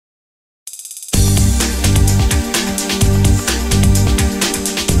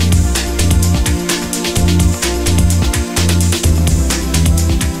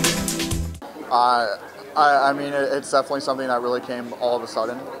I mean, it's definitely something that really came all of a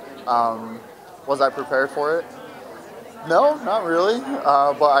sudden. Was I prepared for it? No, not really.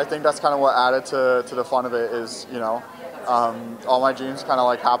 But I think that's kind of what added to the fun of it is, all my dreams kind of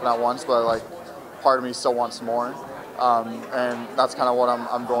like happen at once, but like part of me still wants more. And that's kind of what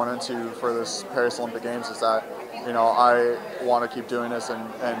I'm going into for this Paris Olympic Games is that, I want to keep doing this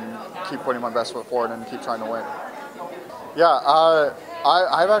and keep putting my best foot forward and keep trying to win. Yeah,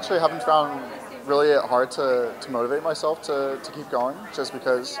 I've actually haven't found really it hard to motivate myself to keep going just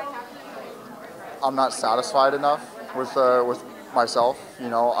because I'm not satisfied enough with myself.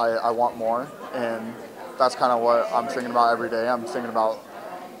 I want more, and that's kind of what I'm thinking about every day. I'm thinking about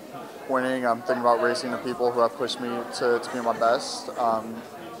winning. I'm thinking about racing the people who have pushed me to be my best,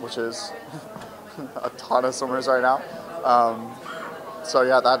 which is a ton of swimmers right now. So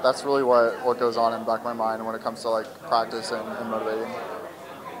yeah, that's really what goes on in the back of my mind when it comes to like practice and motivating.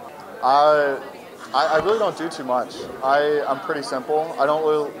 I really don't do too much. I'm pretty simple. I don't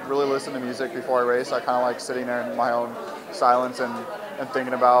really listen to music before I race. I kind of like sitting there in my own silence and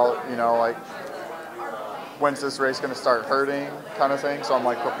thinking about, like, when's this race going to start hurting kind of thing. So I'm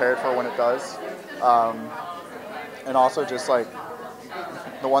like prepared for when it does. And also just like,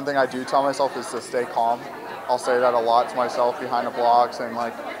 the one thing I do tell myself is to stay calm. I'll say that a lot to myself behind the blocks and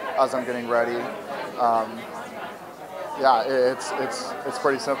like as I'm getting ready. Yeah, it's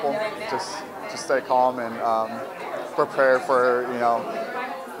pretty simple. Just stay calm and prepare for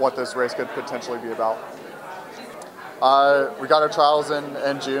what this race could potentially be about. We got our trials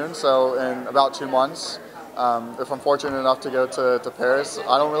in June, so in about 2 months. If I'm fortunate enough to go to Paris,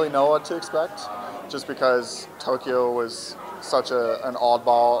 I don't really know what to expect, just because Tokyo was such an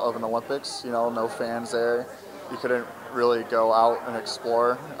oddball of an Olympics. No fans there. You couldn't really go out and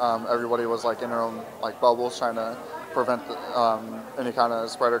explore. Everybody was like in their own like bubbles, trying to prevent any kind of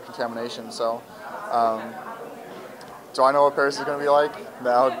spread or contamination. So, do I know what Paris is going to be like?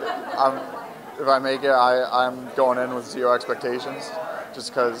 No. If I make it, I'm going in with zero expectations,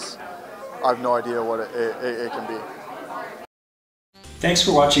 just because I have no idea what it can be. Thanks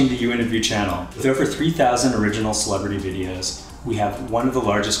for watching the U Interview channel. With over 3,000 original celebrity videos, we have one of the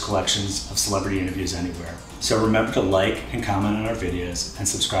largest collections of celebrity interviews anywhere. So remember to like and comment on our videos and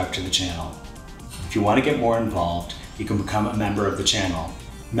subscribe to the channel. If you want to get more involved, you can become a member of the channel.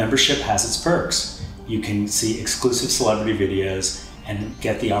 Membership has its perks. You can see exclusive celebrity videos and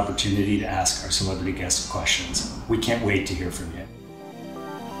get the opportunity to ask our celebrity guests questions. We can't wait to hear from you.